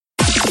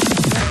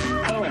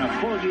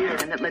4-gear,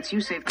 and that lets you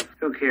save.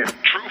 Who cares?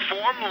 True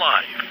Form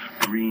Life.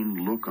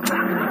 Green look on.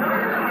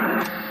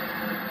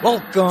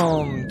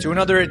 Welcome to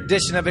another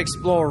edition of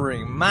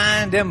Exploring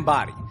Mind and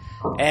Body.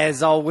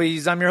 As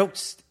always, I'm your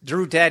host,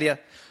 Drew Tadia.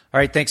 All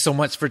right, thanks so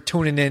much for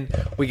tuning in.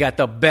 We got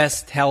the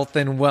best health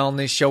and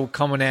wellness show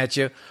coming at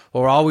you.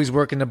 We're always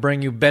working to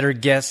bring you better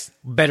guests,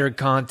 better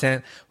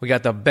content. We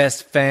got the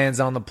best fans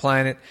on the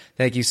planet.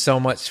 Thank you so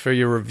much for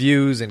your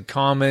reviews and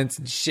comments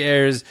and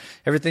shares,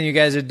 everything you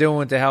guys are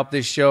doing to help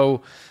this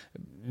show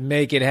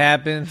make it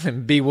happen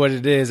and be what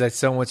it is. I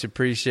so much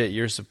appreciate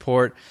your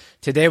support.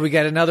 Today we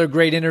got another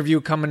great interview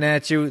coming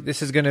at you.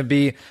 This is going to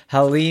be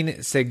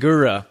Helene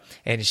Segura,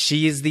 and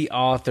she is the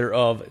author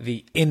of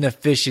The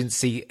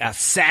Inefficiency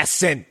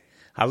Assassin.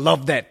 I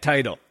love that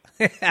title.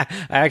 I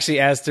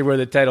actually asked her where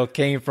the title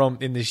came from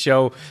in the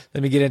show.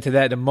 Let me get into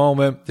that in a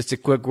moment. Just a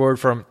quick word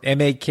from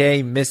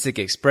MAK Mystic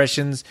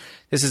Expressions.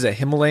 This is a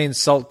Himalayan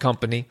salt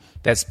company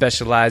that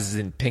specializes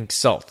in pink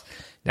salt.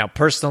 Now,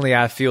 personally,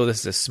 I feel this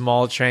is a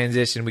small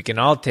transition we can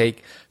all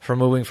take from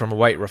moving from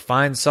white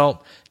refined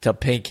salt to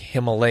pink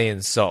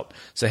Himalayan salt.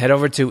 So head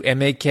over to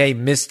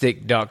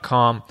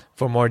makmystic.com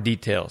for more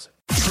details.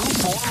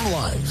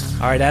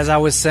 All right, as I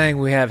was saying,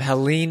 we have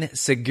Helene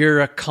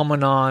Segura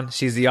coming on.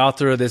 She's the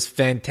author of this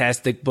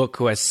fantastic book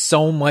who has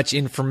so much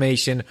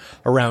information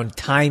around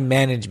time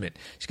management.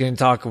 She's going to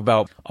talk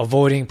about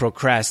avoiding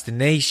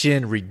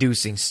procrastination,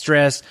 reducing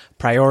stress,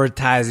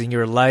 prioritizing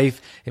your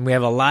life. And we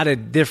have a lot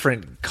of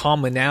different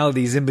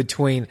commonalities in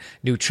between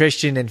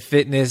nutrition and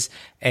fitness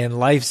and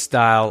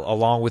lifestyle,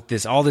 along with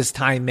this, all this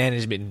time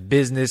management in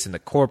business and the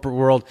corporate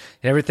world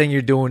and everything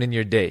you're doing in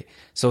your day.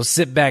 So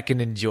sit back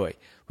and enjoy.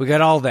 We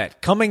got all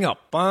that coming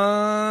up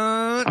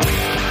on...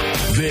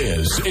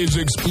 This is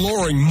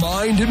Exploring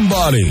Mind and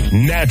Body.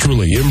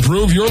 Naturally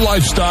improve your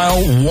lifestyle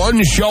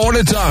one show at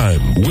a time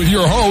with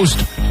your host,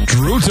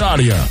 Drew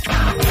Tadia.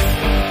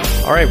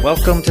 All right,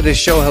 welcome to the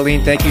show,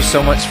 Helene. Thank you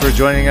so much for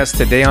joining us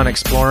today on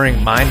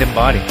Exploring Mind and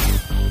Body.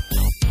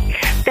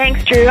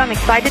 Thanks, Drew. I'm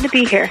excited to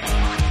be here.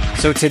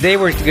 So today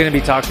we're going to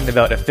be talking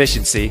about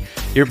efficiency.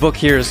 Your book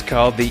here is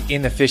called The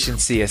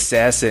Inefficiency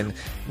Assassin.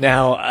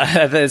 Now,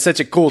 that's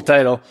such a cool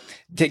title.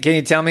 Can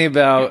you tell me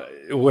about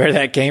where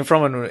that came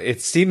from? And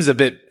it seems a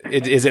bit,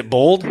 is it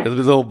bold? A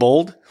little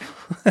bold?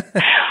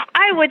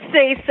 I would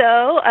say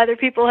so. Other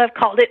people have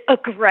called it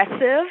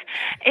aggressive.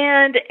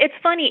 And it's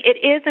funny,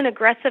 it is an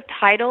aggressive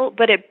title,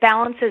 but it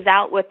balances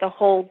out with the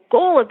whole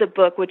goal of the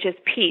book, which is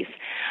peace.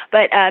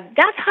 But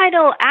that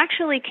title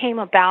actually came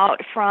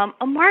about from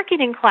a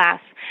marketing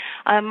class.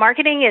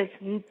 Marketing is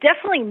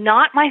definitely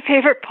not my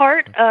favorite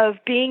part of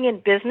being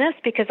in business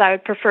because I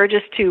would prefer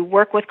just to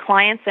work with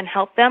clients and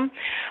help them.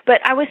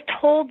 But I was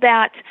told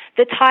that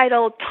the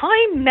title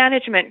Time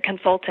Management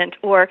Consultant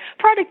or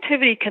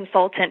Productivity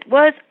Consultant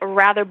was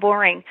rather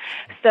boring.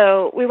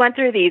 So we went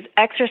through these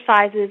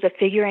exercises of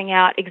figuring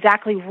out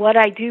exactly what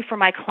I do for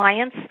my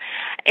clients.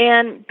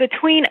 And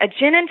between a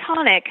gin and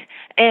tonic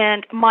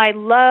and my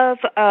love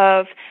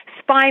of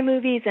spy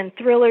movies and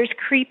thrillers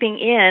creeping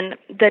in,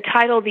 the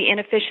title The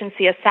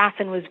Inefficiency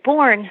Assassin was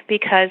born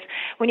because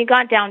when you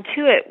got down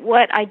to it,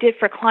 what I did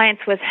for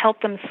clients was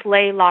help them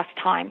slay lost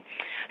time.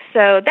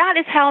 So that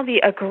is how the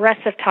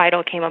aggressive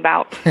title came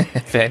about.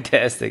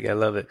 Fantastic. I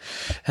love it.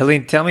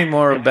 Helene, tell me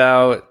more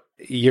about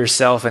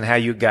yourself and how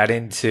you got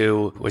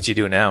into what you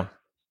do now.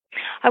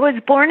 I was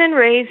born and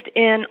raised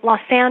in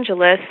Los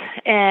Angeles,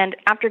 and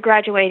after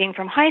graduating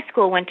from high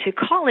school, went to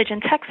college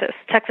in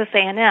Texas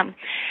A&M.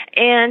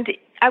 And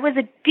I was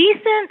a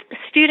decent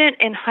student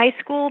in high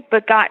school,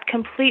 but got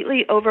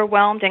completely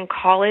overwhelmed in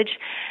college.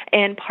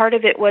 And part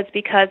of it was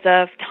because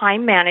of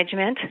time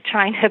management,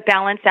 trying to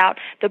balance out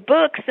the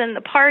books and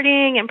the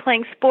partying and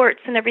playing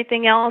sports and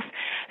everything else.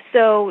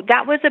 So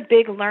that was a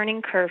big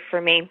learning curve for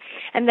me.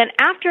 And then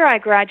after I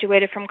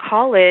graduated from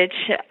college,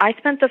 I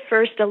spent the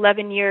first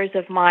 11 years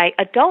of my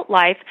adult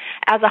life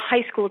as a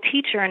high school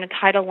teacher in a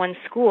Title I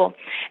school.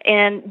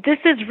 And this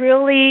is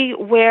really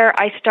where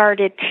I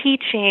started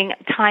teaching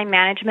time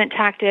management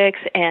tactics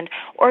and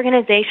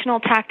organizational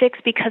tactics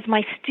because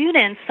my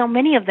students, so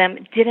many of them,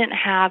 didn't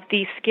have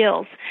these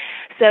skills.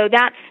 So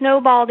that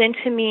snowballed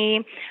into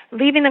me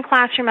leaving the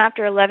classroom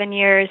after 11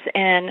 years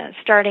and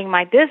starting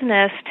my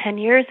business 10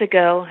 years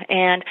ago.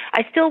 And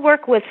I still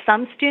work with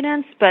some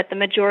students, but the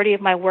majority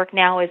of my work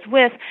now is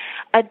with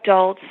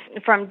adults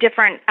from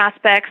different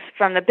aspects,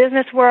 from the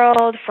business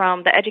world,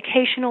 from the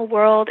educational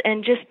world,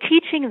 and just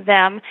teaching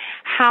them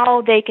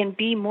how they can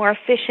be more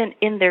efficient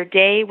in their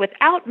day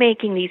without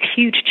making these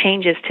huge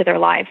changes to their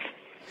life.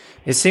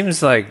 It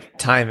seems like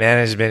time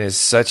management is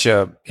such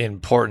an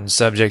important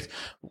subject.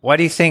 Why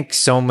do you think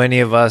so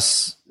many of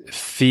us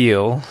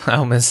feel,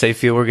 I'm going to say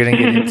feel, we're going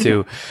to get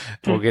into,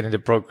 we'll get into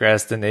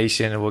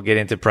procrastination and we'll get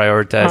into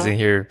prioritizing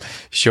here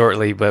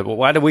shortly, but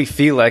why do we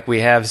feel like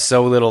we have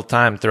so little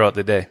time throughout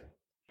the day?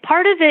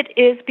 part of it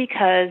is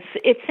because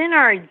it's in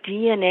our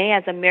DNA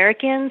as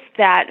Americans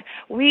that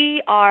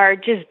we are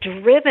just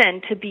driven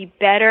to be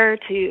better,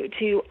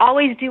 to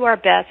always do our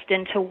best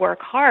and to work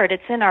hard.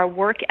 It's in our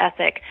work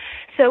ethic.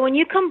 So when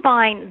you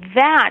combine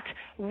that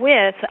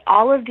with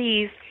all of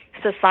these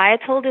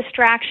societal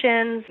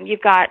distractions,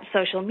 you've got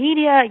social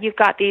media, you've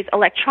got these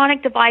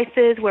electronic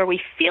devices where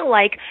we feel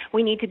like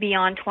we need to be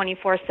on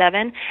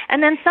 24/7.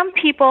 And then some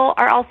people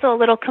are also a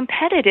little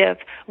competitive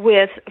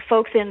with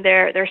folks in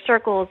their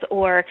circles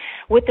or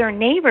with their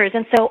neighbors.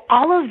 And so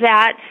all of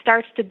that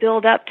starts to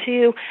build up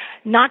to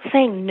not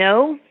saying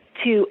no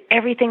to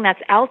everything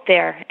that's out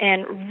there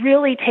and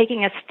really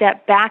taking a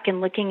step back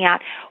and looking at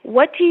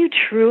what do you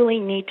truly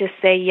need to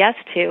say yes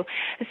to.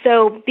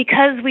 So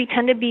because we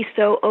tend to be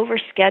so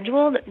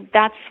overscheduled,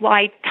 that's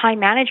why time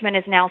management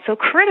is now so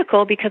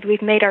critical because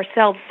we've made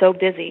ourselves so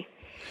busy.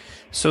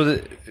 So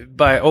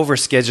by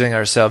overscheduling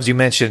ourselves, you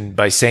mentioned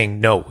by saying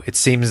no. It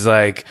seems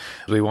like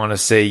we want to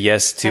say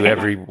yes to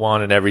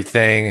everyone and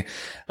everything.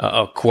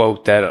 A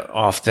quote that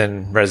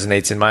often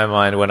resonates in my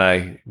mind when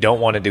I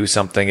don't want to do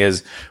something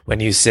is when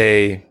you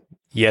say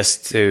yes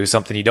to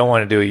something you don't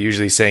want to do, you're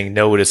usually saying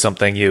no to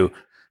something you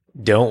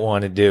don't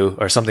want to do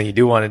or something you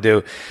do want to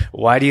do.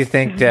 Why do you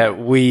think that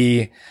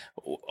we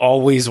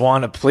always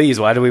want to please?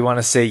 Why do we want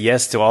to say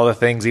yes to all the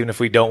things even if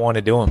we don't want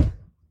to do them?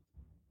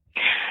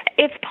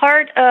 It's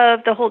part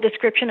of the whole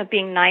description of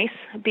being nice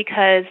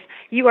because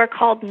you are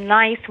called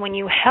nice when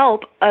you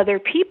help other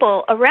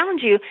people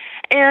around you.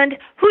 And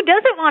who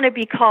doesn't want to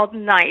be called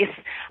nice?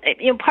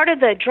 Part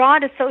of the draw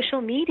to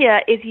social media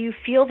is you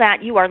feel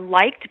that you are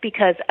liked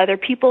because other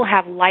people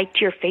have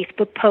liked your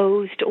Facebook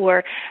post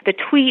or the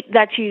tweet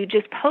that you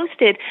just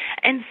posted.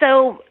 And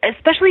so,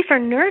 especially for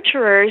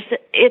nurturers,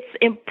 it's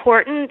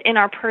important in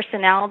our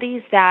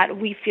personalities that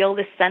we feel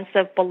this sense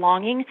of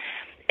belonging.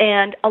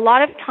 And a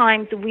lot of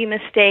times we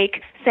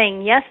mistake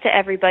saying yes to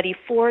everybody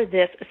for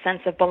this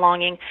sense of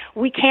belonging.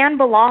 We can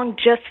belong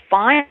just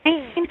fine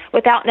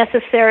without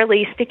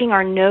necessarily sticking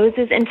our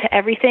noses into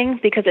everything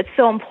because it's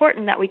so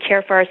important that we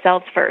care for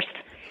ourselves first.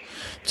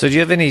 So do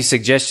you have any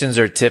suggestions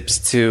or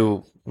tips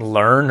to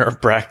learn or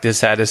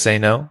practice how to say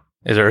no?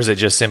 Or is it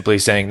just simply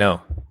saying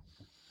no?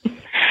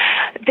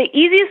 The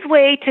easiest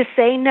way to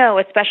say no,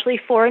 especially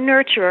for a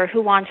nurturer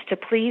who wants to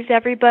please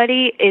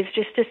everybody, is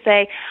just to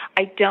say,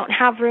 I don't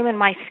have room in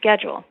my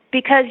schedule.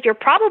 Because you're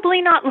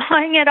probably not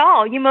lying at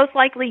all. You most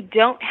likely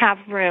don't have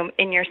room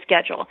in your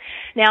schedule.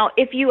 Now,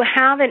 if you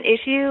have an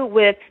issue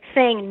with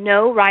saying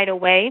no right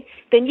away,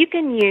 then you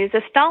can use a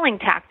stalling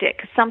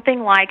tactic,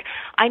 something like,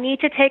 I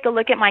need to take a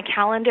look at my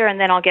calendar and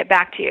then I'll get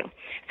back to you.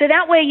 So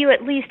that way you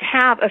at least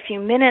have a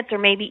few minutes or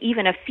maybe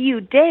even a few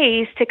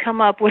days to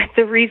come up with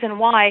the reason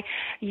why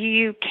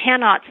you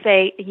cannot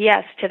say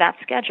yes to that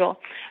schedule.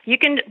 You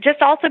can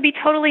just also be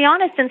totally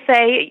honest and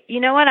say,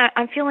 you know what,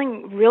 I'm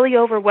feeling really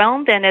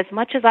overwhelmed, and as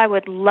much as I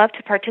would love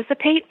to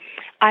participate,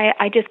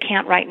 I just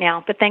can't right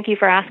now, but thank you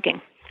for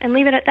asking. And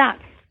leave it at that.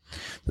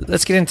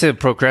 Let's get into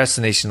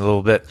procrastination a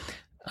little bit.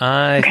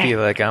 I feel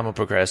like I'm a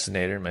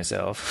procrastinator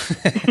myself.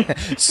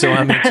 So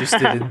I'm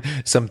interested in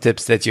some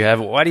tips that you have.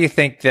 Why do you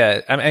think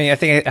that? I mean, I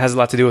think it has a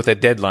lot to do with a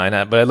deadline,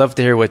 but I'd love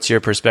to hear what your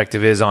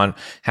perspective is on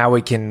how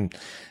we can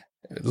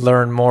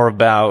learn more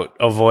about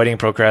avoiding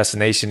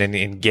procrastination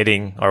and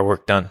getting our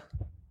work done.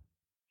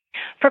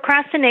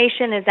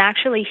 Procrastination is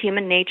actually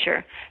human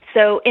nature.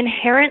 So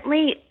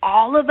inherently,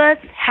 all of us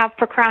have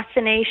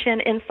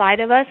procrastination inside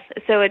of us,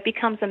 so it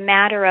becomes a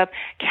matter of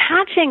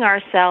catching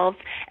ourselves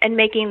and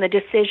making the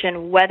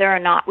decision whether or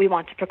not we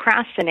want to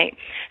procrastinate.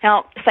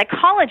 Now,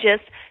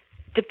 psychologists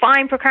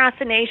define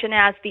procrastination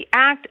as the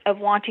act of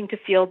wanting to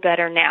feel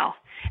better now.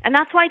 And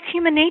that's why it's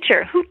human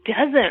nature. Who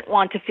doesn't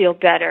want to feel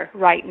better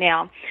right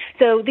now?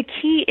 So the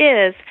key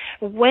is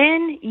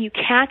when you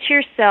catch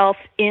yourself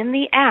in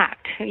the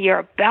act, you're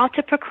about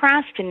to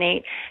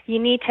procrastinate, you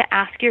need to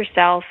ask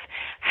yourself,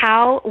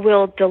 how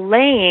will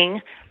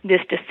delaying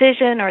this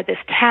decision or this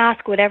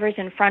task, whatever's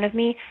in front of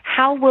me,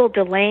 how will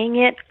delaying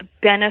it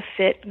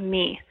benefit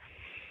me?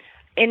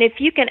 And if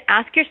you can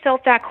ask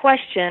yourself that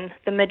question,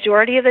 the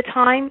majority of the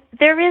time,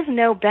 there is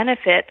no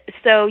benefit.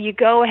 So you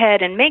go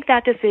ahead and make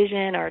that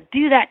decision or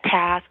do that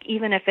task,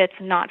 even if it's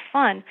not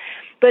fun.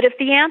 But if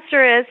the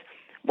answer is,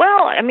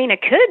 well, I mean, it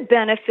could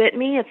benefit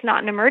me, it's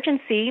not an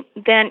emergency,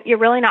 then you're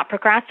really not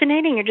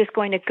procrastinating. You're just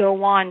going to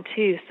go on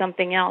to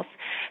something else.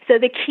 So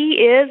the key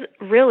is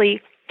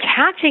really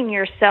catching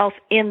yourself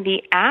in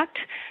the act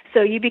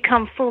so you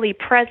become fully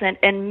present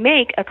and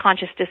make a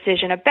conscious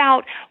decision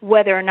about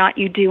whether or not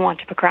you do want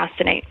to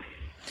procrastinate.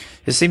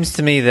 It seems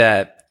to me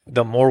that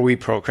the more we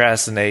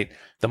procrastinate,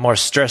 the more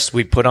stress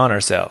we put on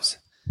ourselves.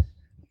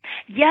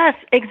 Yes,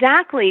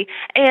 exactly.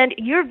 And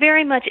you're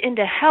very much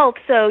into health,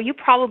 so you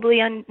probably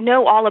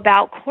know all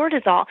about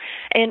cortisol.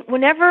 And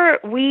whenever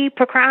we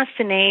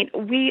procrastinate,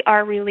 we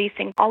are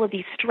releasing all of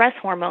these stress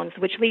hormones,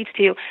 which leads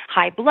to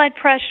high blood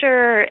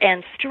pressure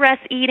and stress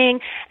eating.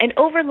 And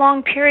over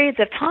long periods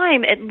of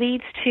time, it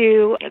leads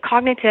to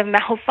cognitive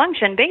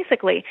malfunction,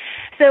 basically.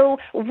 So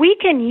we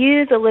can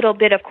use a little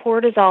bit of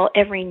cortisol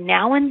every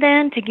now and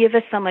then to give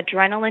us some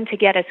adrenaline to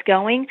get us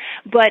going.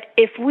 But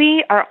if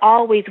we are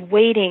always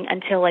waiting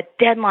until a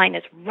deadline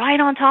is right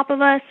on top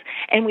of us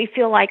and we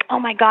feel like, oh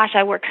my gosh,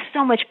 I work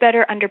so much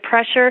better under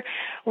pressure,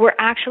 we're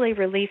actually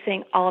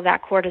releasing all of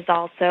that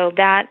cortisol. So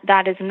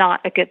that is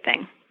not a good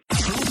thing.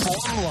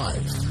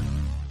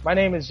 My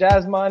name is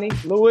Jasmani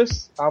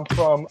Lewis. I'm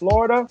from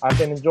Florida. I've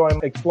been enjoying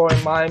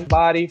exploring mind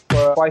body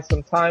for quite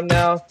some time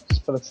now,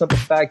 just for the simple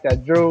fact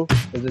that Drew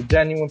is a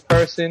genuine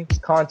person. His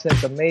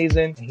content's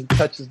amazing, and he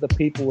touches the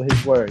people with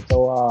his words.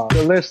 So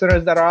the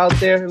listeners that are out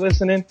there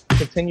listening,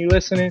 continue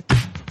listening.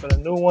 For the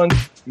new ones,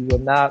 you will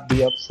not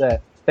be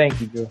upset.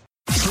 Thank you, Drew.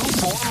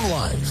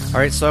 All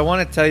right, so I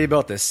want to tell you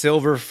about the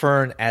Silver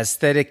Fern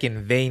Aesthetic and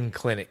Vein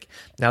Clinic.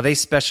 Now, they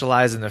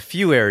specialize in a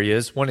few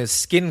areas. One is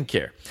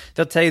skincare.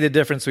 They'll tell you the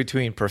difference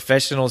between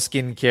professional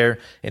skincare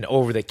and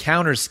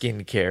over-the-counter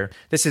skincare.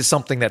 This is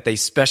something that they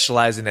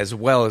specialize in, as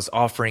well as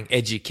offering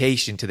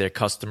education to their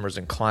customers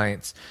and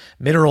clients.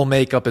 Mineral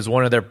makeup is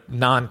one of their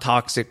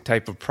non-toxic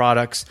type of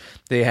products.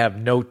 They have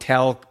no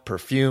talc,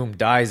 perfume,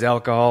 dyes,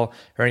 alcohol,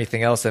 or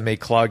anything else that may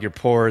clog your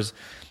pores.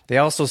 They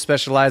also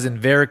specialize in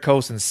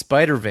varicose and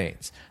spider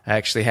veins. I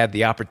actually had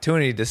the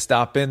opportunity to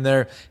stop in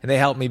there, and they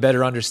helped me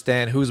better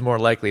understand who's more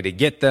likely to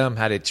get them,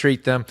 how to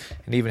treat them,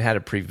 and even how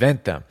to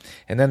prevent them.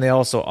 And then they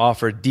also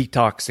offer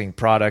detoxing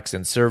products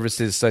and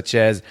services such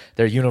as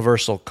their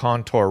Universal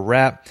Contour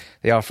Wrap.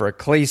 They offer a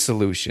clay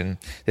solution.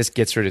 This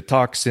gets rid of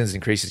toxins,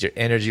 increases your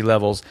energy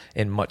levels,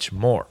 and much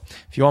more.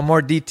 If you want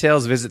more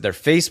details, visit their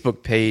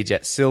Facebook page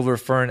at Silver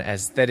Fern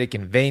Aesthetic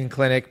and Vein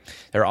Clinic.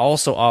 They're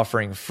also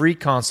offering free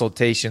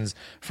consultations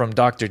from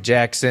Dr.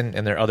 Jackson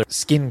and their other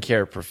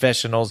skincare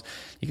professionals.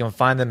 You can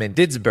find them in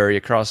Didsbury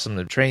across from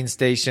the train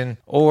station,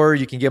 or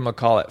you can give them a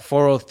call at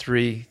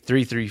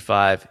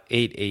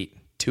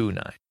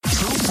 403-335-8829.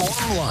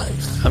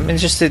 I'm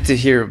interested to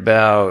hear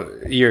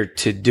about your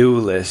to-do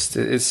list.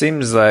 It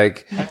seems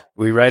like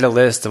we write a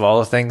list of all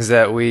the things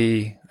that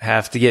we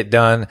have to get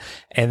done,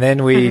 and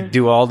then we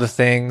do all the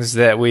things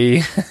that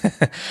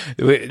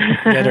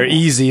that are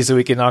easy so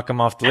we can knock them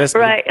off the list.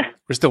 Right.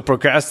 We're still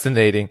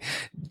procrastinating.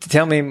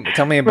 Tell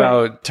me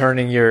about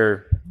turning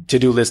your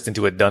to-do list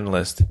into a done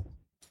list.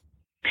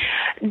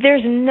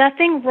 There's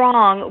nothing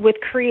wrong with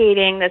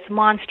creating this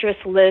monstrous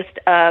list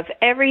of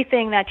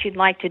everything that you'd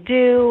like to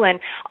do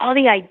and all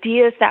the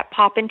ideas that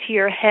pop into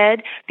your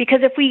head,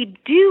 because if we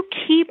do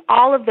keep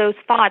all of those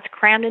thoughts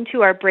crammed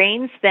into our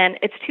brains, then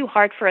it's too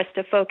hard for us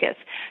to focus.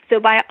 So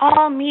by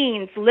all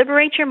means,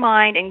 liberate your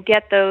mind and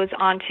get those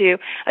onto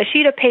a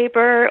sheet of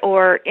paper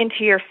or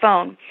into your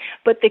phone.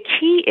 But the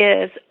key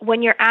is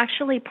when you're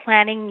actually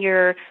planning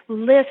your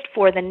list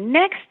for the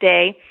next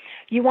day,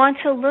 you want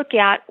to look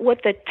at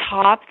what the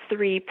top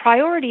 3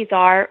 priorities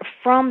are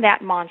from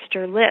that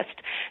monster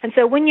list. And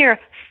so when you're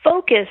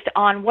focused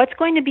on what's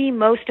going to be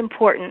most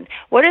important,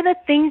 what are the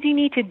things you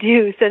need to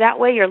do so that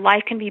way your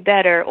life can be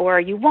better, or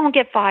you won't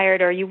get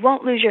fired, or you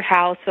won't lose your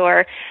house,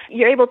 or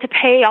you're able to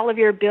pay all of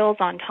your bills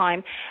on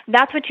time,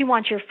 that's what you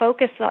want your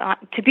focus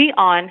to be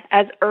on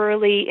as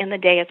early in the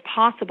day as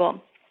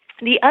possible.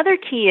 The other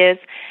key is,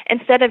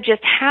 instead of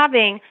just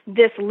having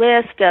this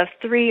list of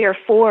 3 or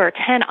 4 or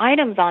 10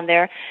 items on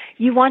there,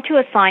 you want to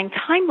assign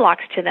time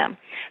blocks to them.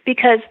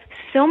 Because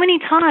so many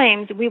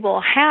times we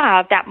will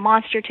have that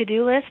monster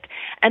to-do list,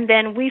 and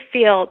then we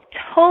feel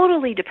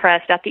totally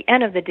depressed at the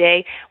end of the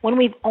day when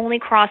we've only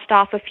crossed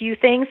off a few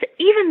things,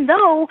 even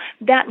though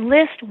that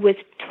list was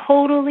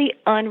totally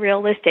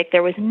unrealistic.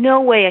 There was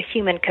no way a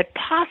human could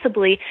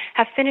possibly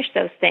have finished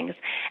those things.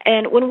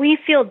 And when we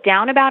feel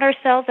down about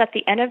ourselves at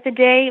the end of the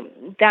day,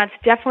 that's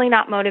definitely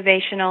not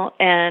motivational,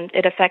 and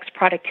it affects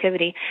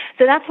productivity.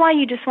 So that's why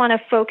you just want to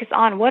focus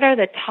on what are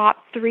the top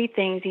 3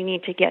 things you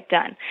need to get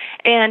done.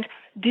 And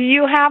do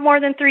you have more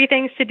than 3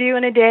 things to do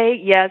in a day?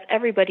 Yes,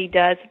 everybody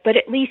does. But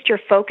at least you're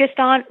focused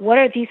on what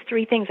are these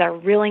 3 things I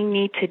really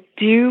need to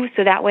do,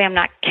 so that way I'm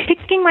not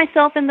kicking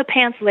myself in the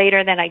pants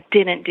later that I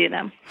didn't do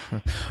them.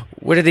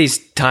 What are these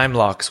time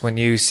blocks when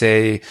you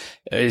say,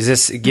 is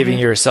this giving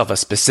yourself a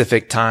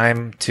specific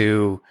time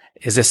to,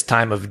 is this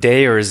time of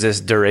day, or is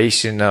this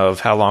duration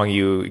of how long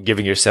you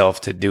giving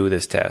yourself to do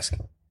this task?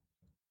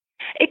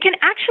 It can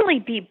actually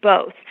be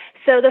both.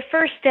 So the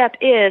first step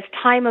is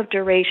time of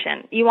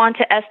duration. You want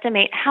to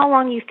estimate how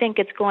long you think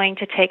it's going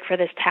to take for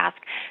this task.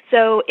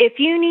 So if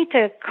you need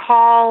to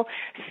call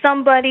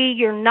somebody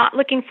you're not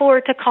looking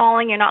forward to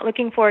calling, you're not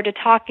looking forward to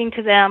talking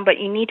to them, but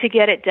you need to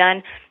get it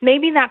done,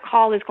 maybe that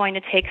call is going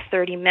to take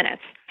 30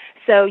 minutes.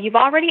 So you've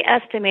already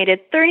estimated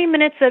 30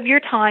 minutes of your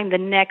time the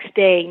next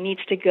day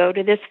needs to go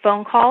to this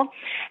phone call.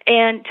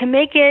 And to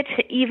make it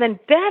even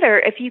better,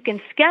 if you can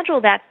schedule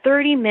that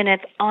 30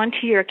 minutes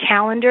onto your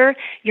calendar,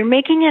 you're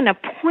making an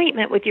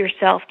appointment with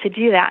yourself to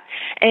do that.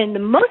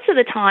 And most of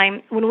the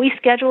time, when we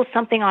schedule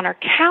something on our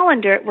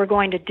calendar, we're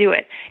going to do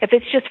it. If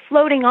it's just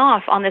floating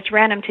off on this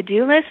random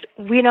to-do list,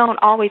 we don't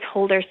always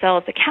hold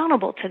ourselves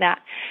accountable to that.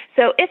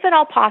 So if at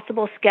all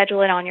possible,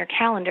 schedule it on your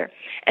calendar.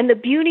 And the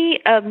beauty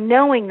of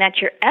knowing that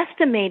you're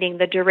estimating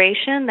the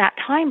duration, that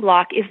time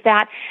block, is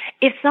that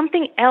if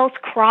something else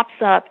crops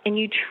up and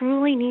you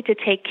truly need to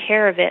take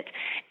care of it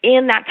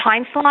in that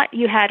time slot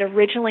you had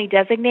originally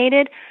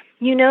designated,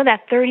 you know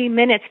that 30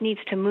 minutes needs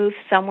to move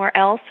somewhere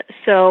else.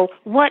 So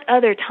what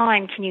other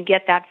time can you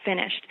get that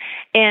finished?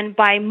 And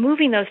by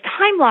moving those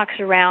time blocks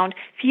around,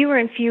 fewer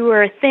and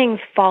fewer things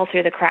fall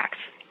through the cracks.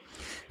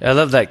 I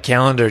love that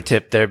calendar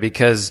tip there,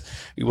 because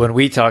when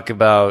we talk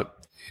about,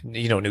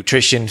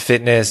 nutrition,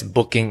 fitness,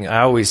 booking,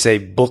 I always say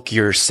book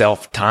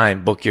yourself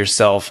time, book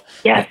yourself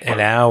an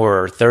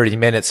hour or 30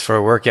 minutes for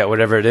a workout,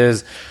 whatever it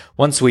is.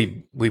 Once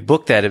we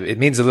book that, it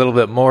means a little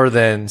bit more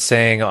than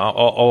saying,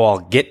 I'll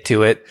get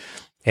to it.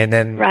 And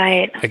then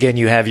again,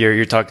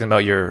 you're talking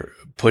about you're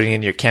putting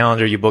in your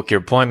calendar, you book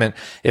your appointment.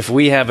 If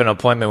we have an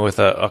appointment with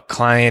a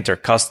client or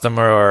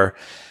customer or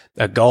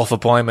a golf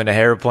appointment, a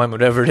hair appointment,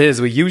 whatever it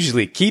is, we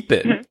usually keep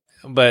it. Mm-hmm.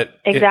 But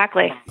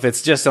exactly, if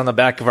it's just on the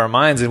back of our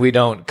minds and we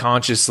don't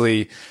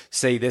consciously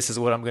say, this is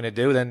what I'm going to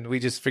do, then we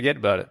just forget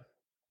about it.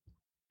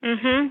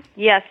 Mm-hmm.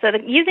 Yes. So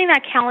using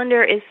that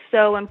calendar is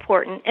so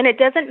important. And it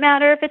doesn't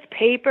matter if it's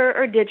paper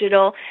or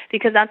digital,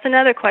 because that's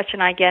another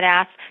question I get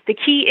asked. The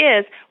key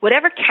is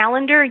whatever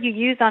calendar you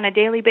use on a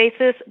daily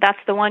basis, that's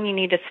the one you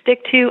need to stick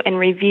to and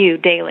review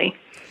daily.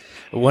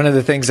 One of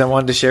the things I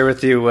wanted to share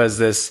with you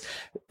was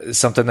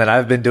something that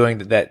I've been doing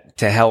that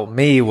to help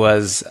me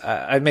was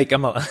I'm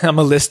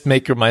a list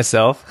maker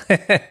myself.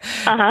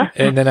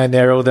 And then I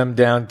narrow them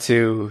down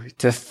to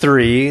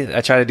 3.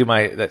 I try to do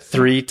the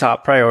 3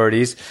 top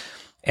priorities.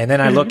 And then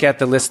I look at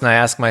the list and I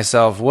ask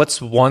myself, what's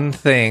one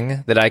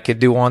thing that I could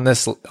do on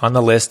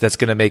the list that's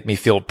going to make me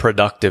feel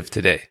productive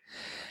today?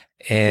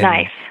 And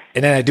nice.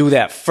 And then I do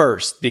that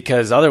first,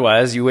 because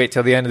otherwise you wait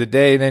till the end of the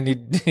day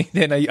and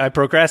then I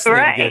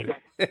procrastinate again.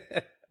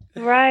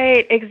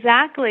 Right,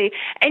 exactly.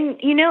 And,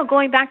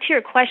 going back to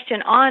your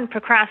question on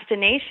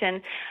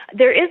procrastination,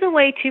 there is a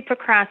way to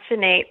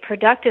procrastinate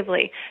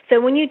productively. So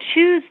when you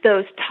choose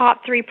those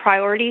top 3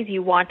 priorities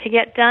you want to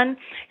get done,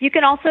 you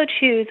can also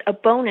choose a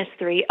bonus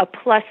 3, a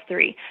plus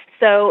 3.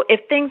 So if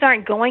things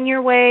aren't going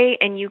your way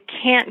and you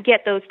can't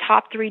get those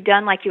top 3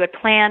 done like you had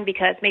planned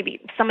because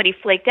maybe somebody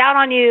flaked out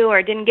on you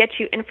or didn't get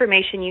you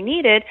information you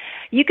needed,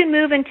 you can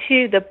move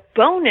into the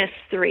bonus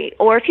 3.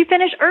 Or if you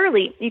finish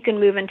early, you can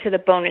move into the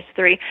bonus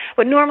 3.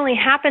 What normally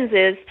happens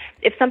is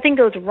if something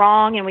goes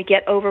wrong and we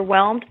get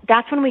overwhelmed,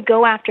 that's when we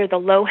go after the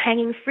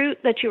low-hanging fruit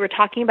that you were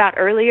talking about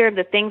earlier,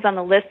 the things on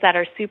the list that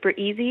are super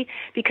easy,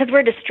 because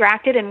we're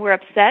distracted and we're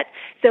upset.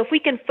 So if we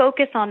can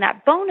focus on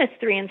that bonus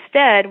 3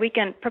 instead, we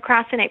can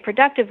procrastinate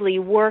productively,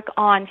 work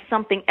on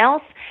something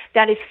else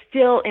that is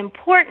still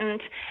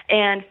important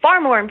and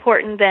far more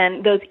important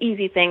than those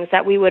easy things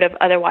that we would have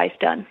otherwise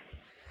done.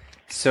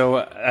 So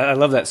I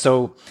love that.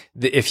 So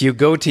if you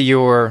go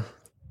to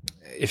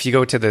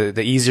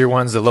the easier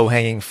ones, the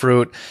low-hanging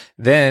fruit,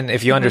 then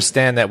if you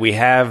understand that we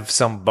have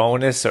some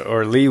bonus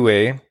or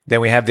leeway, then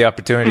we have the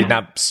opportunity to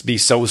not be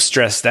so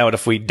stressed out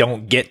if we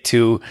don't get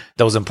to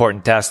those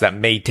important tasks that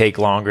may take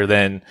longer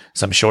than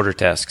some shorter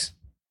tasks.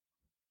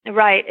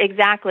 Right,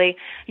 exactly.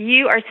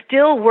 You are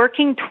still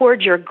working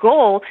towards your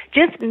goal,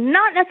 just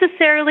not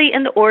necessarily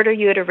in the order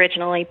you had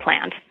originally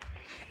planned.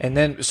 And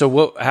then,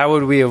 how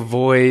would we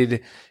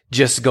avoid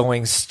just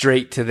going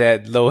straight to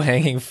that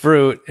low-hanging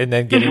fruit and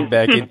then getting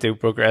back into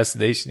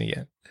procrastination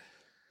again?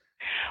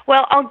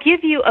 Well, I'll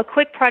give you a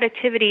quick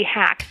productivity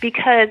hack,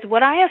 because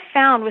what I have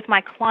found with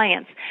my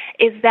clients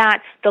is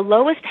that the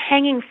lowest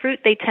hanging fruit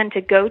they tend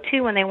to go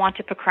to when they want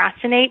to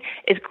procrastinate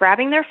is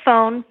grabbing their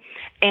phone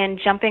and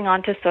jumping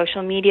onto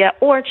social media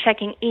or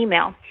checking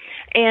email.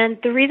 And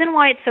the reason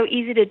why it's so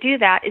easy to do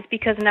that is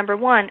because, number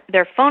 1,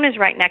 their phone is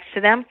right next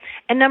to them,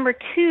 and number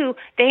 2,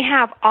 they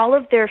have all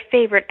of their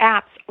favorite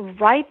apps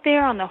right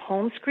there on the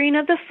home screen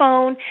of the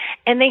phone,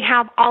 and they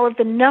have all of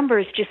the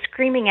numbers just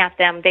screaming at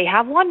them. They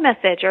have one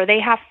message, or they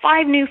have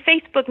 5 new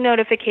Facebook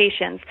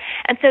notifications,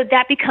 and so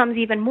that becomes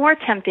even more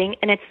tempting,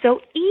 and it's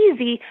so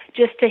easy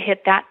just to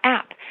hit that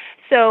app.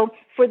 So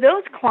for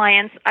those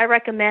clients, I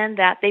recommend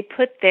that they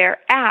put their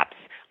apps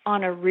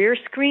on a rear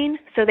screen,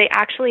 so they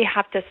actually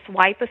have to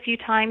swipe a few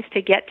times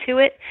to get to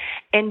it.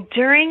 And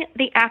during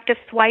the act of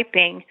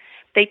swiping,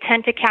 they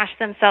tend to catch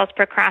themselves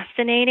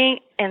procrastinating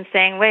and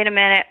saying, wait a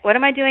minute, what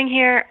am I doing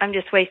here? I'm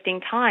just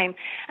wasting time.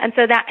 And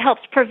so that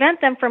helps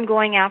prevent them from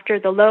going after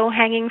the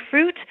low-hanging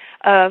fruit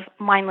of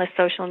mindless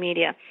social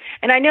media.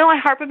 And I know I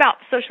harp about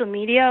social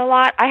media a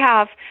lot. I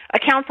have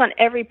accounts on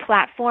every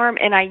platform,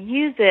 and I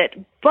use it,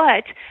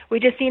 but we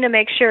just need to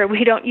make sure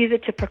we don't use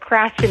it to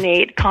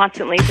procrastinate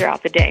constantly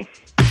throughout the day.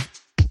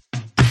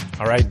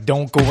 All right,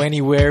 don't go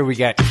anywhere. We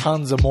got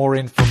tons of more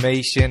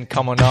information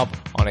coming up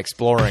on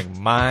Exploring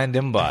Mind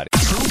and Body.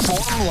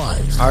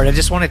 All right, I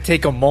just want to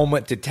take a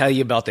moment to tell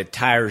you about the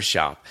Tire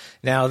Shop.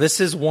 Now, this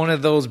is one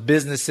of those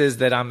businesses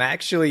that I'm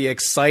actually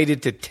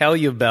excited to tell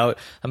you about.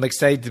 I'm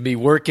excited to be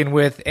working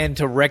with and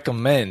to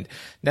recommend.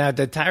 Now,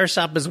 the Tire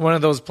Shop is one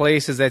of those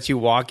places that you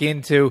walk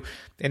into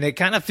and it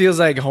kind of feels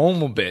like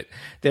home a bit.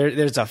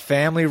 There's a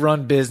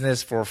family-run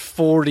business for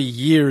 40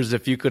 years,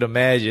 if you could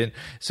imagine.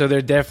 So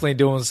they're definitely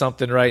doing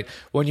something right.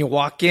 When you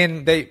walk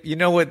in, you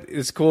know what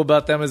is cool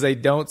about them is they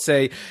don't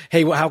say,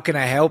 "Hey, well, how can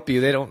I help you?"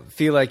 They don't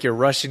feel like you're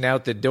rushing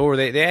out the door.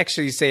 They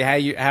actually say,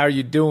 "How are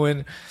you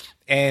doing?"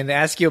 and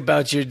ask you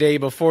about your day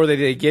before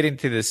they get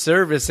into the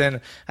service. And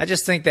I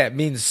just think that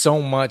means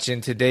so much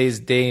in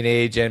today's day and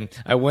age. And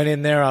I went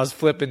in there, I was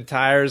flipping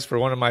tires for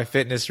one of my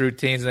fitness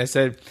routines, and I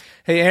said,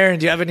 "Hey, Aaron,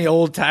 do you have any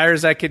old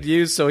tires I could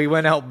use?" So he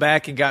went out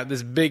back and got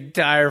this big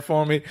tire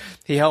for me.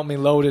 He helped me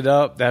load it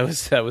up. That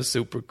was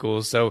super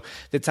cool. So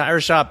the Tire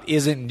Shop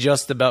isn't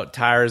just about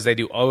tires. They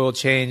do oil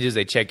changes.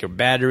 They check your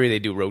battery. They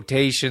do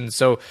rotations.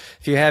 So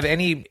if you have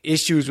any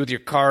issues with your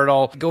car at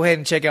all, go ahead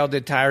and check out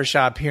the Tire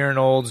Shop here in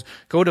Olds.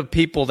 Go to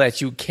people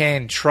that you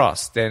can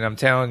trust. And I'm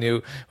telling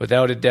you,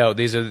 without a doubt,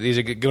 these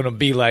are going to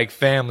be like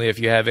family if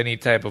you have any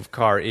type of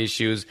car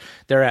issues.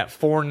 They're at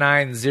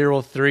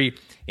 4903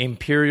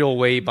 Imperial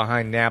Way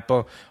behind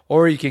Napa,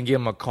 or you can give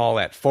them a call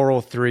at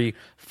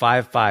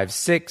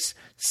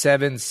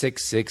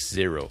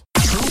 403-556-7660.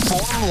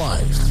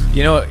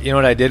 You know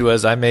what I did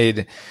was I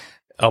made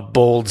a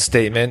bold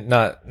statement,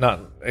 not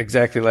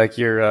exactly like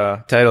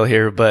your title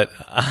here, but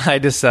I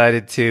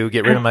decided to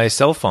get rid of my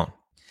cell phone.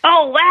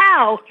 Oh,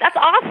 wow. That's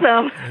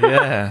awesome.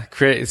 Yeah,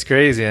 it's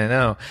crazy, I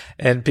know.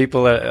 And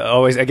people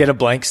always, I get a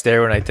blank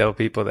stare when I tell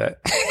people that.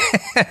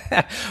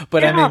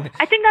 But yeah, I mean,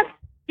 I think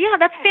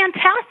that's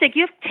fantastic.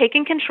 You've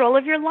taken control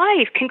of your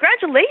life.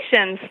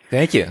 Congratulations.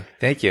 Thank you.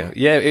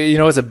 Yeah,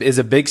 it's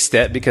a big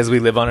step because we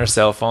live on our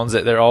cell phones.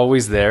 They're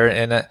always there.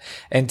 And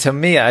to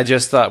me, I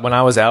just thought when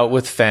I was out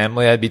with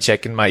family, I'd be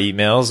checking my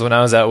emails. When I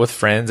was out with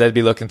friends, I'd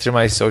be looking through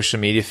my social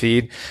media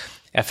feed.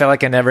 I felt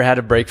like I never had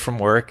a break from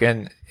work.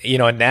 And,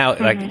 now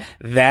like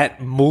that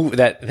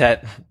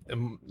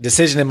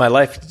decision in my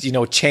life,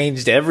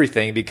 changed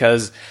everything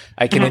because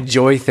I can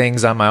enjoy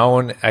things on my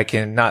own. I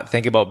can not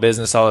think about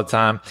business all the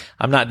time.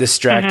 I'm not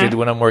distracted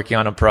when I'm working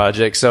on a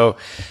project. So,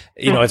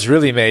 it's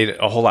really made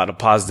a whole lot of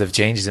positive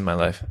changes in my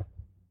life.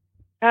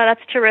 Oh,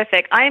 that's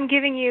terrific. I am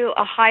giving you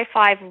a high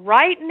five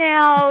right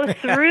now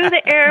through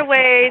the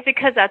airways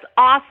because that's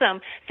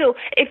awesome. So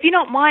if you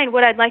don't mind,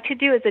 what I'd like to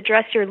do is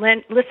address your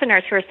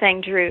listeners who are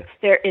saying, "Drew,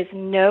 there is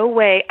no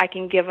way I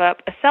can give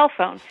up a cell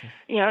phone."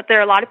 There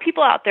are a lot of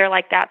people out there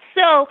like that.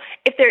 So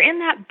if they're in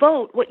that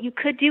boat, what you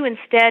could do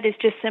instead is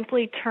just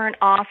simply turn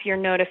off your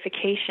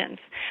notifications,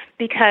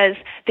 because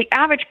the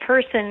average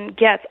person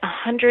gets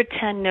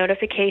 110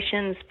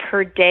 notifications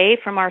per day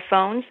from our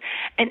phones.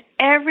 And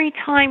every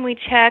time we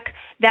check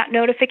that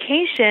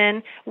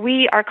notification,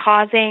 we are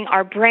causing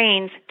our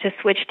brains to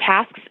switch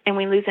tasks, and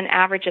we lose an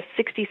average of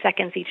 60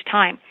 seconds each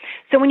time.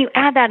 So when you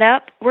add that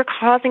up, we're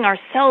causing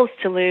ourselves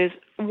to lose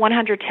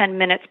 110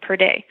 minutes per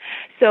day.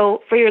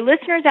 So for your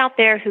listeners out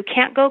there who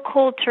can't go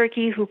cold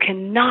turkey, who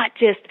cannot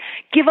just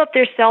give up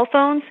their cell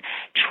phones,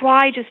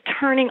 try just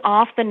turning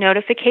off the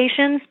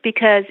notifications,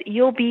 because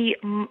you'll be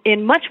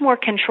in much more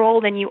control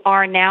than you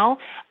are now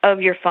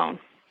of your phone.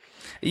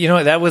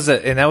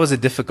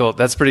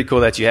 That's pretty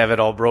cool that you have it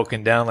all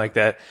broken down like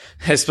that.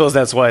 I suppose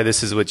that's why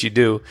this is what you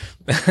do.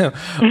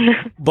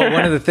 But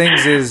one of the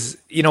things is,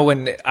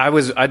 when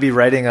I'd be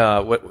writing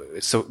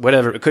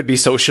whatever, it could be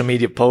social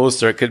media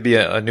posts or it could be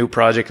a new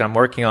project I'm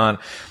working on.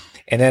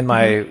 And then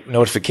my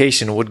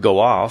notification would go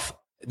off.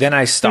 Then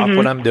I stop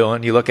what I'm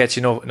doing. You look at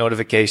your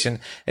notification,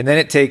 and then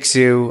it takes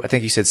you, I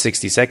think you said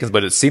 60 seconds,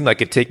 but it seemed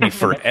like it'd take me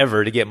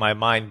forever to get my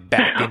mind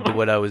back into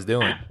what I was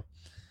doing.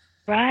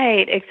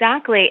 Right,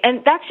 exactly.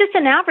 And that's just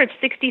an average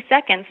 60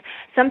 seconds.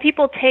 Some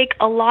people take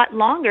a lot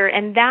longer,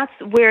 and that's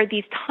where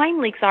these time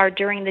leaks are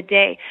during the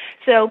day.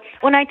 So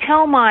when I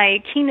tell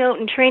my keynote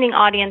and training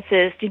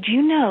audiences, did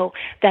you know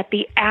that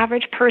the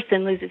average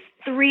person loses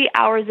 3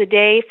 hours a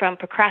day from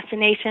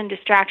procrastination,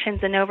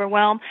 distractions, and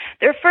overwhelm?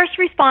 Their first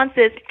response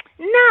is,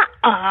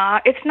 "Nuh-uh,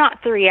 it's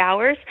not 3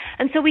 hours."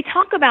 And so we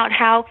talk about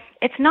how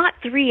it's not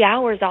 3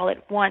 hours all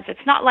at once.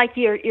 It's not like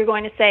you're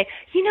going to say,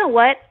 "You know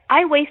what?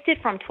 I wasted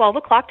from 12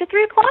 o'clock to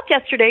 3 o'clock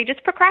yesterday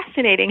just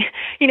procrastinating."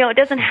 It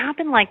doesn't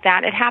happen like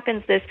that. It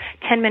happens this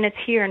 10 minutes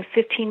here and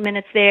 15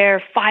 minutes there,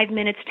 5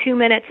 minutes, 2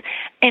 minutes.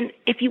 And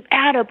if you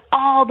add up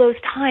all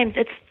those times,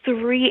 it's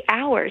 3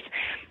 hours.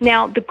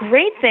 Now, the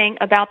great thing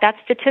about that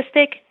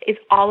statistic is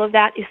all of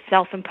that is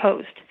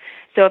self-imposed.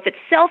 So if it's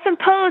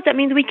self-imposed, that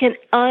means we can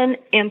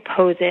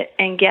unimpose it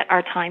and get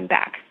our time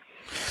back.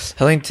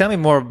 Helene, tell me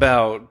more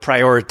about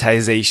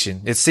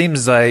prioritization. It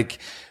seems like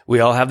we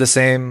all have the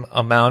same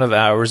amount of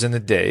hours in the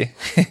day.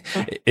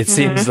 It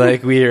seems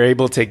like we are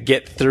able to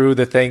get through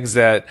the things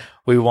that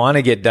we want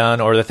to get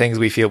done or the things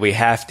we feel we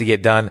have to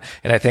get done.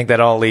 And I think that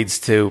all leads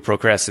to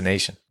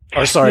procrastination.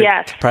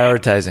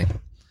 Prioritizing.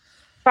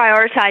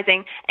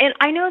 Prioritizing. And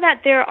I know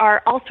that there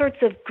are all sorts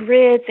of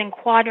grids and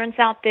quadrants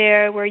out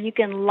there where you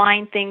can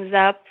line things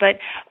up, but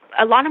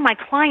a lot of my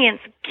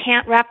clients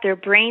can't wrap their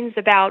brains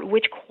about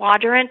which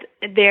quadrant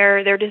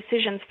their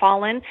decisions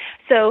fall in.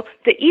 So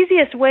the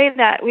easiest way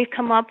that we've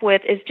come up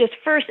with is just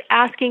first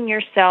asking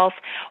yourself,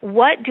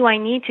 what do I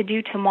need to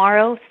do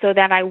tomorrow so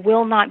that I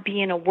will not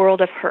be in a world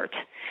of hurt?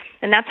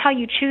 And that's how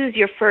you choose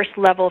your first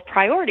level of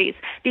priorities.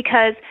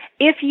 Because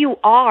if you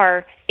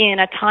are in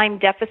a time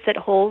deficit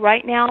hole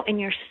right now and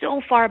you're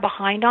so far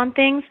behind on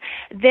things,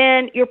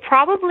 then you're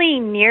probably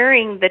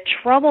nearing the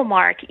trouble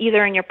mark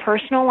either in your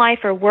personal life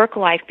or work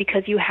life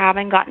because you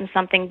haven't gotten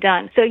something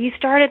done. So you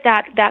start at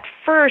that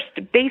first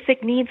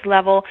basic needs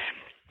level.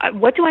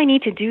 What do I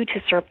need to do to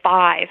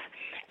survive?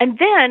 And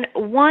then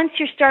once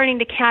you're starting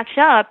to catch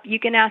up,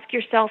 you can ask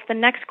yourself the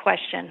next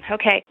question.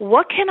 Okay,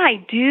 what can I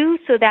do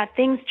so that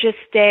things just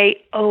stay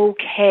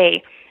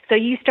okay? So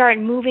you start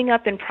moving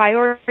up in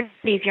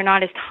priorities. You're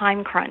not as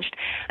time crunched.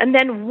 And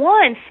then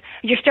once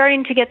you're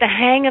starting to get the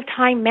hang of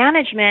time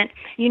management,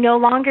 you no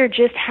longer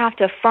just have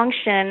to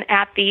function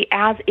at the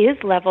as-is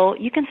level.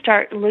 You can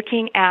start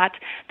looking at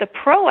the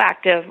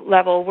proactive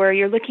level where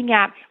you're looking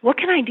at what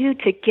can I do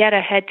to get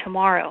ahead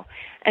tomorrow?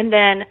 And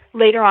then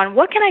later on,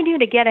 what can I do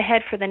to get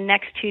ahead for the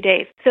next 2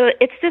 days? So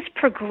it's this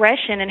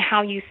progression in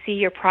how you see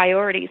your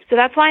priorities. So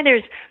that's why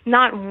there's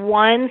not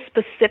one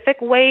specific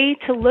way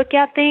to look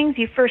at things.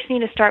 You first need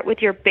to start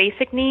with your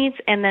basic needs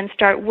and then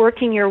start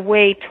working your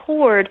way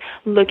toward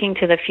looking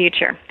to the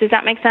future. Does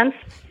that make sense?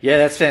 Yeah,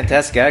 that's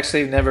fantastic. I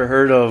actually have never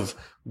heard of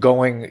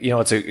going,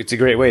 it's a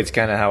great way. It's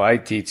kind of how I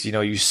teach,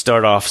 you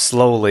start off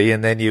slowly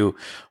and then you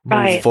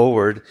move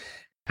forward.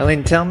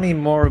 Helene, tell me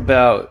more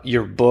about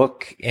your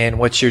book and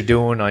what you're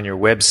doing on your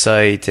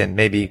website and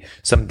maybe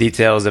some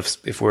details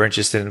if we're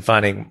interested in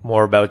finding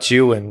more about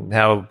you and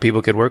how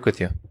people could work with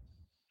you.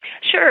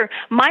 Sure.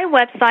 My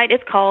website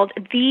is called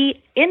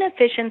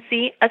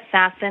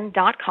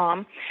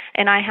theinefficiencyAssassin.com,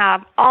 and I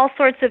have all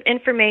sorts of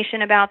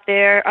information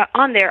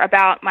on there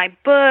about my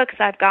books.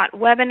 I've got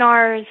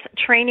webinars,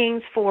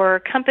 trainings for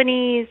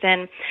companies,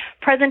 and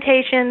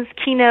presentations,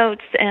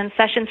 keynotes, and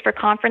sessions for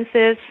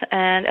conferences,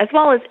 and as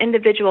well as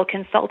individual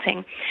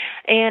consulting.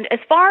 And as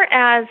far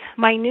as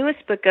my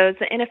newest book goes,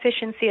 The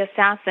Inefficiency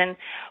Assassin,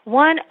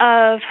 one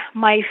of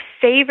my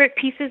favorite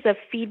pieces of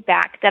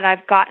feedback that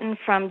I've gotten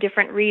from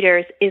different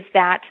readers is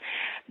that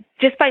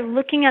just by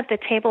looking at the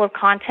table of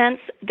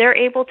contents, they're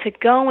able to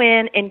go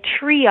in and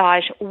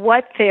triage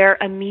what their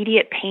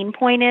immediate pain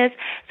point is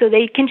so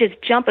they can just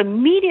jump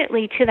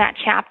immediately to that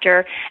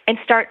chapter and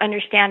start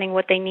understanding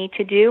what they need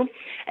to do.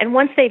 And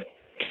once they've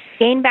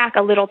gain back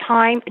a little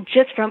time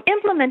just from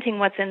implementing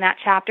what's in that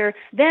chapter,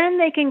 then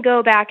they can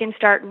go back and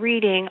start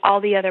reading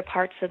all the other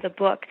parts of the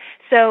book.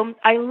 So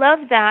I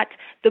love that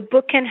the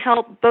book can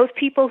help both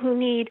people who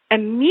need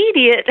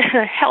immediate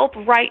help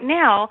right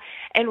now,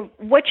 and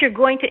what you're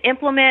going to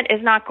implement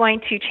is not going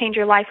to change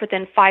your life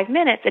within 5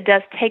 minutes. It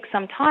does take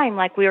some time,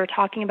 like we were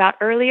talking about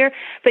earlier,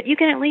 but you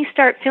can at least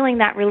start feeling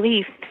that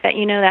relief that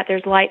you know that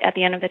there's light at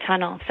the end of the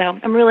tunnel. So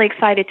I'm really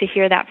excited to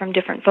hear that from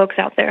different folks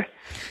out there.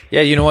 Yeah,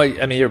 you know what?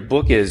 I mean, your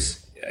book is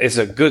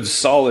a good,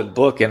 solid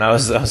book, and I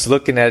was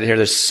looking at it here.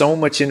 There's so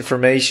much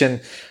information.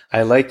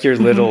 I like your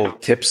little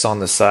tips on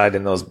the side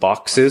in those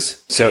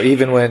boxes. So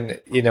even when,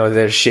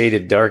 they're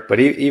shaded dark, but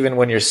even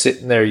when you're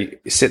sitting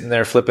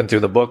there flipping through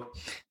the book,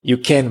 you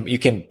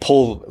can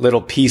pull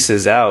little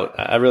pieces out.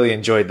 I really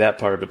enjoyed that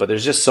part of it, but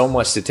there's just so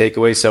much to take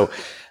away. So,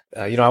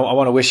 I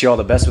want to wish you all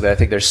the best with it. I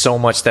think there's so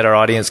much that our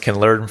audience can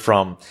learn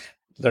from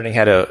learning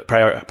how to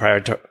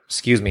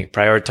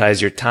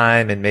prioritize your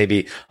time and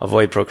maybe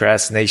avoid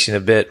procrastination a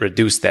bit,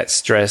 reduce that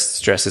stress.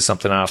 Stress is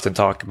something I often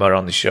talk about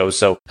on the show.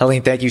 So,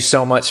 Helene, thank you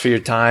so much for your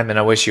time, and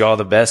I wish you all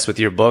the best with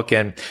your book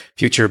and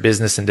future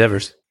business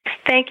endeavors.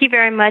 Thank you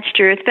very much,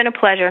 Drew. It's been a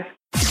pleasure.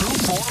 True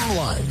Form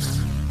Life.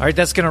 All right,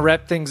 that's going to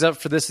wrap things up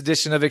for this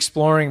edition of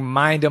Exploring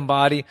Mind and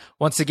Body.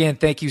 Once again,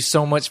 thank you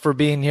so much for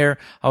being here.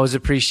 I always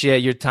appreciate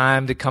your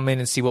time to come in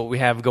and see what we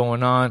have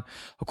going on.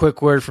 A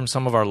quick word from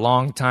some of our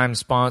longtime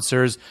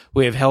sponsors.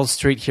 We have Health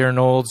Street here in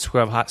Olds, who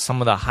have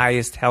some of the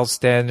highest health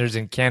standards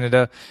in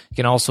Canada. You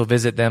can also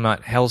visit them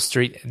at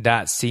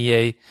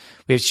healthstreet.ca.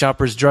 We have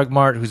Shoppers Drug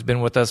Mart, who's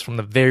been with us from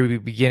the very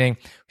beginning.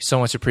 We so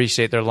much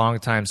appreciate their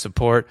longtime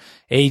support.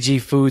 AG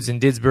Foods in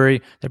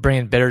Didsbury, they're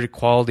bringing better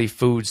quality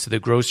foods to the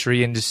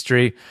grocery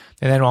industry.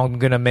 And then I'm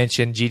going to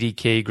mention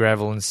GDK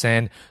Gravel and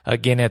Sand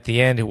again at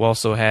the end, who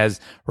also has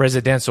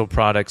residential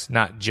products,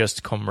 not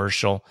just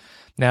commercial.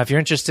 Now, if you're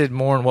interested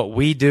more in what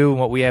we do and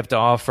what we have to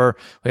offer,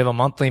 we have a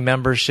monthly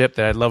membership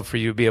that I'd love for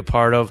you to be a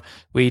part of.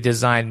 We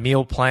design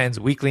meal plans,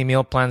 weekly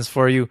meal plans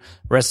for you,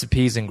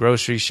 recipes and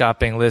grocery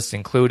shopping lists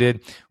included.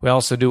 We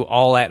also do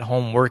all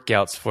at-home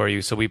workouts for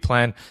you. So we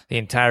plan the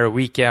entire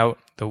week out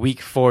the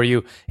week for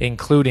you,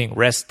 including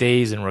rest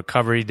days and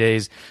recovery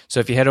days. So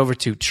if you head over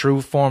to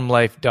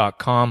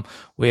trueformlife.com,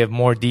 we have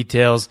more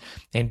details.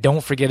 And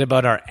don't forget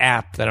about our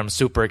app that I'm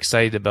super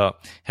excited about.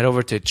 Head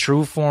over to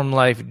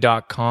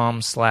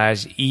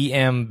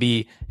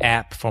trueformlife.com/EMB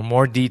app for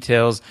more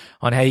details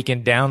on how you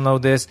can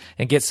download this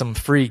and get some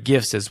free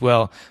gifts as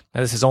well.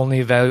 Now, this is only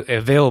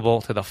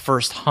available to the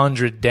first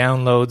 100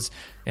 downloads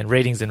and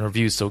ratings and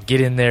reviews. So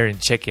get in there and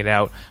check it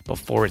out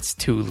before it's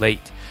too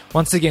late.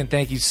 Once again,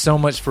 thank you so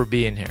much for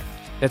being here.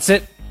 That's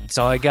it. That's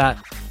all I got.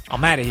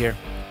 I'm out of here.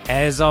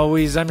 As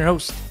always, I'm your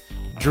host,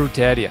 Drew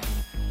Tadia,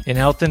 in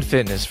health and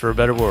fitness for a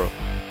better world.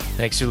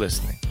 Thanks for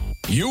listening.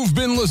 You've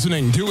been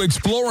listening to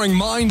Exploring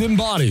Mind and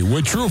Body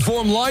with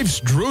Trueform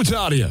Life's Drew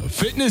Tadia,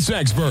 fitness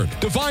expert.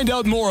 To find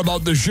out more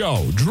about the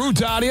show, Drew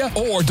Tadia,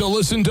 or to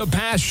listen to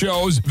past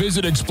shows,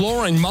 visit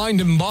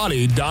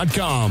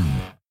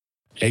exploringmindandbody.com.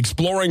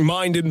 Exploring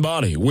Mind and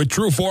Body with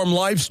Trueform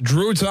Life's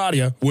Drew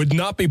Tadia would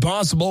not be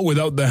possible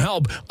without the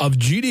help of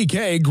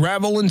GDK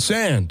Gravel and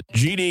Sand.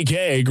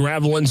 GDK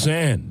Gravel and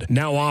Sand,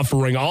 now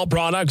offering all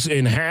products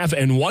in 1/2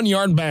 and 1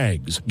 yard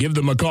bags. Give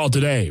them a call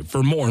today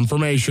for more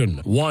information.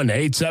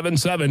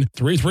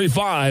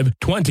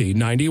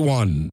 1-877-335-2091.